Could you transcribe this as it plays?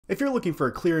If you're looking for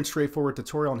a clear and straightforward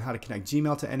tutorial on how to connect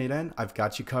Gmail to n8n, I've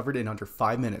got you covered in under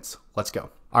 5 minutes. Let's go.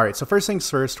 All right, so first things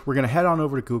first, we're gonna head on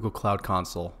over to Google Cloud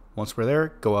Console. Once we're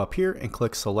there, go up here and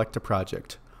click Select a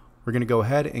Project. We're gonna go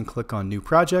ahead and click on New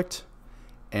Project,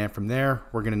 and from there,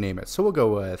 we're gonna name it. So we'll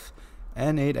go with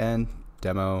n8n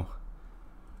Demo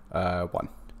 1.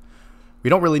 We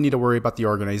don't really need to worry about the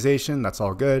organization, that's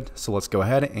all good. So let's go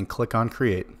ahead and click on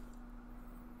Create.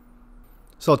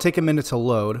 So it'll take a minute to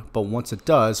load, but once it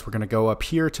does, we're gonna go up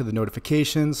here to the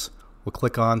notifications. We'll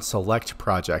click on Select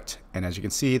Project. And as you can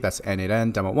see, that's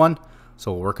n8n Demo 1.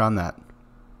 So we'll work on that.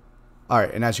 All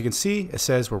right, and as you can see, it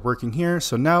says we're working here.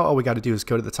 So now all we gotta do is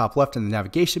go to the top left in the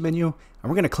navigation menu,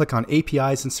 and we're gonna click on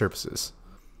APIs and Services.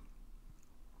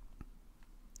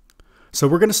 So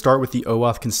we're gonna start with the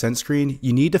OAuth consent screen.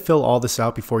 You need to fill all this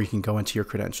out before you can go into your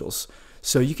credentials.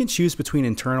 So you can choose between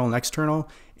internal and external.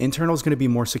 Internal is gonna be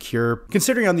more secure.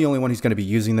 Considering I'm the only one who's gonna be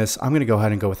using this, I'm gonna go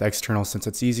ahead and go with external since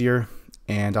it's easier.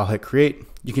 And I'll hit create.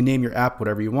 You can name your app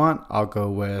whatever you want. I'll go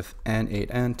with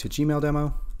n8n to Gmail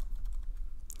demo.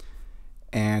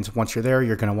 And once you're there,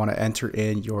 you're gonna wanna enter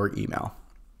in your email.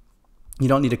 You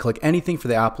don't need to click anything for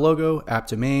the app logo, app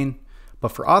domain, but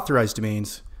for authorized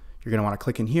domains, you're gonna wanna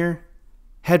click in here,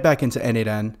 head back into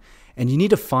n8n, and you need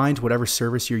to find whatever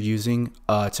service you're using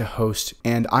to host.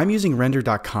 And I'm using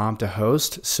render.com to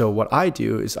host. So what I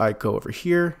do is I go over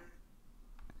here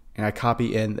and I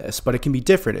copy in this, but it can be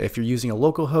different. If you're using a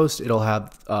local host, it'll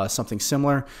have something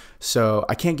similar. So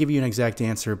I can't give you an exact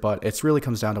answer, but it really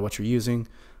comes down to what you're using.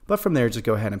 But from there, just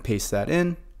go ahead and paste that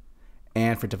in.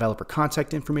 And for developer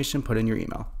contact information, put in your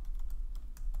email.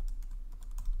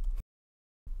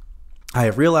 I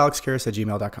have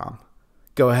realalexkarras@gmail.com.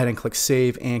 Go ahead and click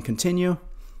Save and Continue.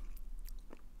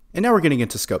 And now we're getting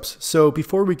into scopes. So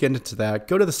before we get into that,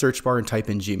 go to the search bar and type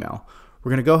in Gmail. We're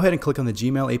going to go ahead and click on the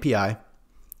Gmail API,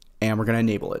 and we're going to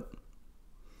enable it.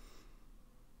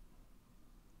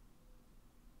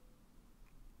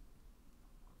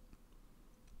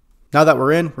 Now that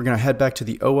we're in, we're going to head back to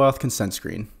the OAuth consent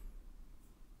screen.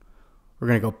 We're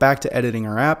going to go back to editing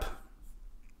our app.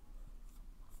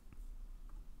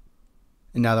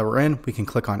 And now that we're in, we can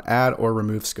click on Add or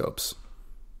Remove Scopes.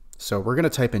 So we're going to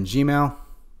type in Gmail.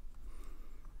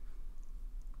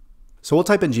 So we'll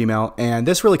type in Gmail, and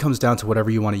this really comes down to whatever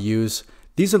you want to use.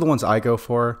 These are the ones I go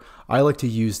for. I like to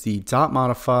use the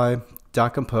 .modify,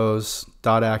 .compose,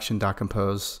 .action,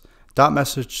 .compose,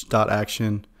 .message,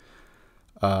 .action,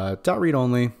 .read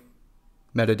only,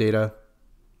 metadata,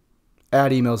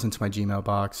 add emails into my Gmail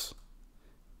box,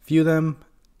 view them,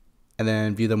 and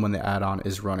then view them when the add-on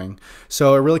is running.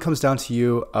 So it really comes down to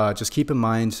you. Just keep in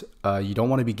mind, you don't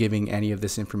want to be giving any of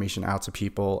this information out to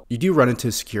people. You do run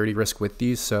into security risk with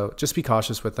these, so just be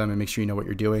cautious with them and make sure you know what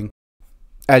you're doing.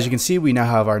 As you can see, we now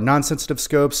have our non-sensitive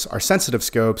scopes, our sensitive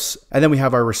scopes, and then we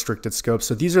have our restricted scopes.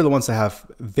 So these are the ones that have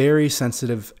very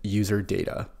sensitive user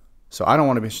data. So I don't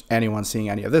want to be anyone seeing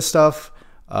any of this stuff,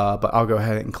 but I'll go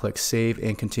ahead and click Save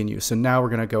and Continue. So now we're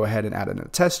going to go ahead and add in a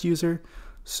test user.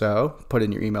 So put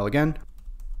in your email again.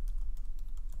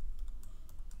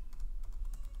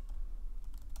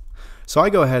 So I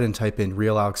go ahead and type in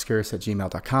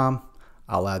realalexkarras@gmail.com.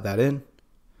 I'll add that in.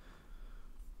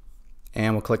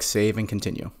 And we'll click Save and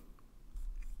Continue.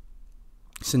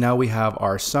 So now we have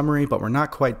our summary, but we're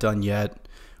not quite done yet.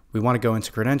 We want to go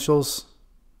into credentials.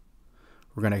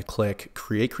 We're going to click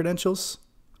Create Credentials,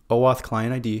 OAuth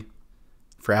Client ID.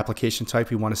 For application type,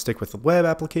 we want to stick with the web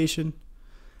application.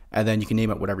 And then you can name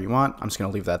it whatever you want. I'm just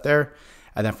going to leave that there.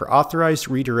 And then for authorized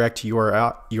redirect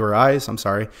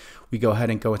URIs, we go ahead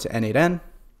and go into n8n.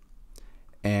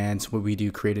 And when we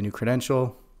do create a new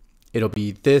credential, it'll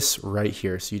be this right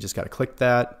here. So you just got to click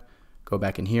that, go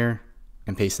back in here,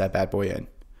 and paste that bad boy in.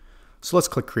 So let's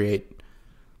click Create.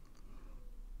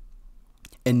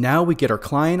 And now we get our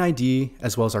client ID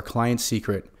as well as our client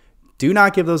secret. Do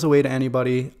not give those away to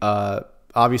anybody.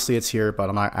 Obviously it's here, but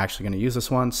I'm not actually going to use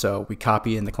this one. So we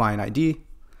copy in the client ID,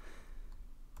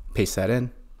 paste that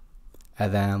in,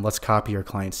 and then let's copy our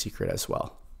client secret as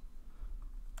well.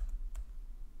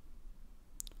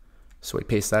 So we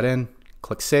paste that in,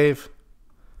 click Save,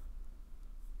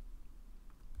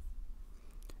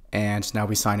 and now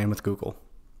we sign in with Google.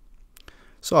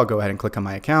 So I'll go ahead and click on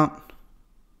my account,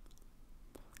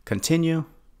 continue,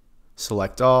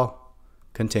 select all,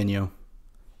 continue.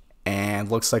 And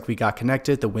looks like we got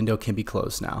connected. The window can be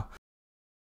closed now.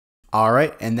 All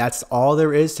right, and that's all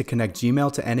there is to connect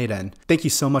Gmail to n8n. Thank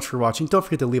you so much for watching. Don't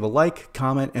forget to leave a like,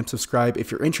 comment, and subscribe if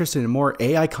you're interested in more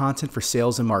AI content for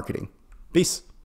sales and marketing. Peace.